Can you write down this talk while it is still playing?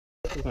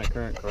This is my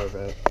current carb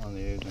hat on the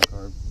Aisin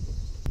carb.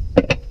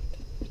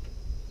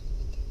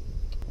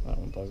 That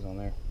one plugs on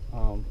there.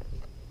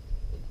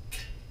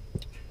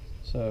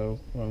 So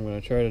what I'm going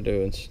to try to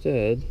do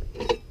instead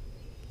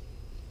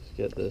is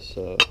get this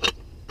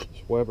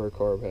Weber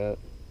carb hat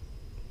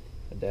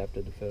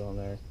adapted to fit on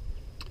there.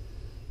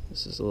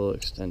 This is a little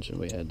extension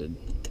we had to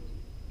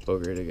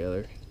booger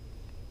together.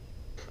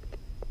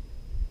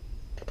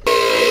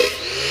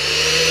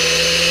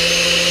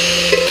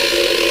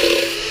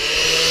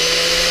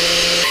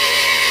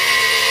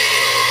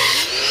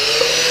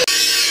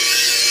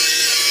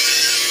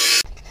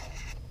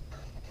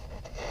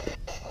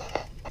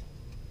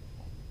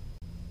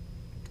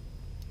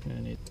 I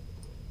need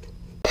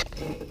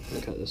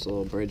to cut this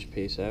little bridge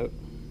piece out.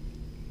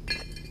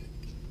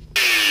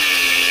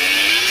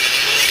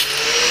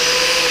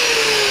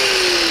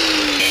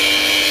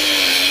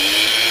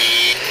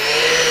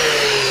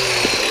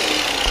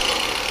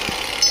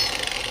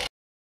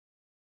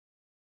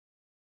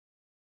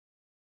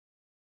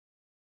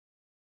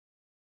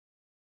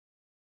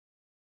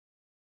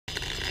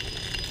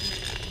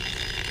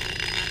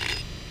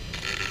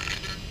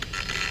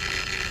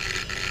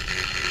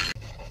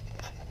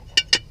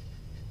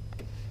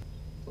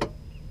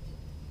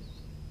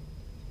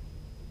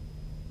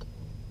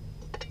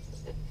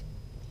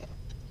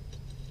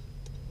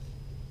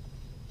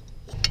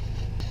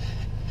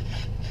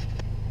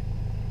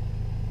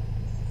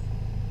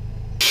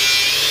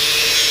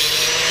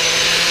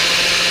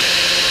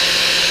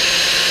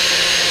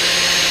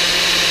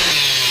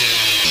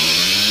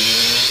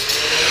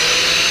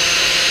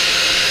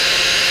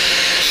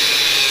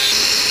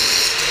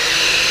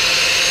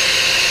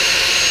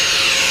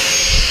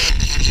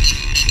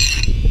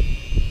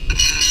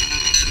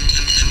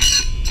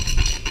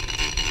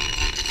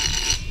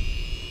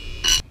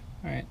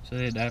 Alright, so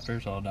the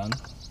adapter's all done.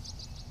 Put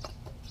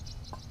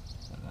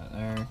that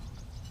there.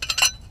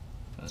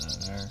 Put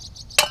that there.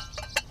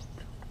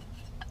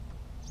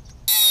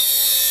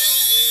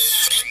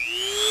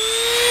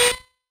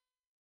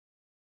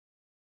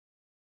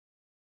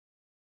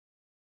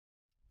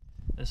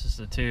 This is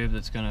the tube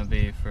that's going to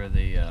be for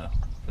the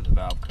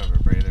valve cover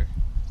breather.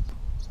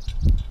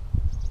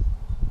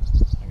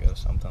 It goes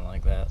something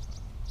like that.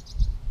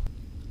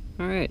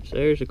 Alright, so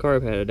there's the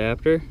carb hat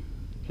adapter.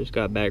 Just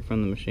got back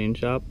from the machine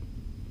shop.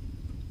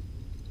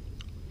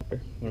 I'm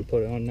going to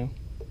put it on now.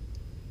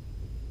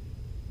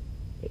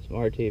 Put some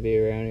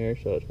RTV around here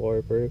so it's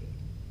waterproof.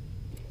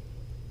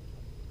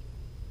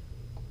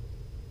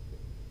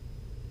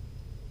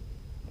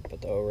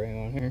 Put the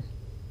O-ring on here.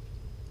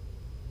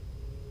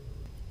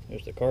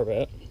 There's the carb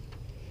hat.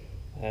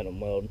 I had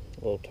them weld a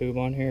little tube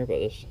on here, but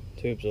this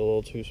tube's a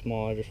little too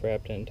small. I just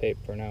wrapped it in tape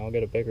for now. I'll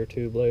get a bigger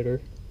tube later.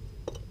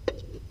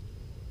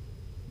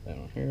 That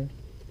on here.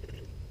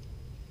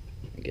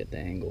 And get the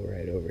angle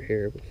right over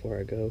here before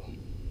I go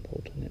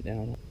bolting it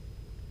down.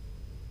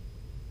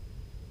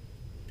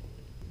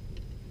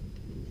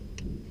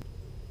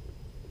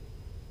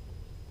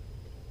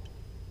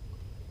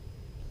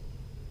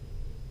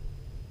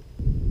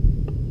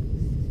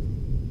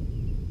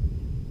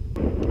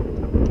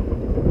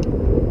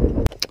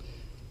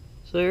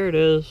 So there it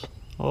is,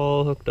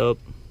 all hooked up.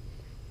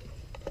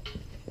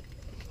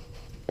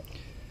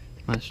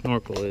 My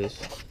Snorkel is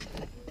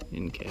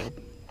in cab.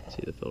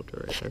 See the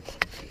filter right there.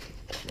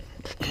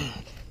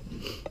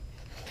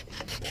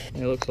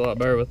 It looks a lot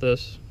better with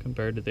this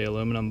compared to the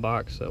aluminum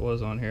box that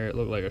was on here. It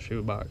looked like a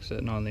shoe box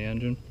sitting on the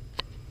engine.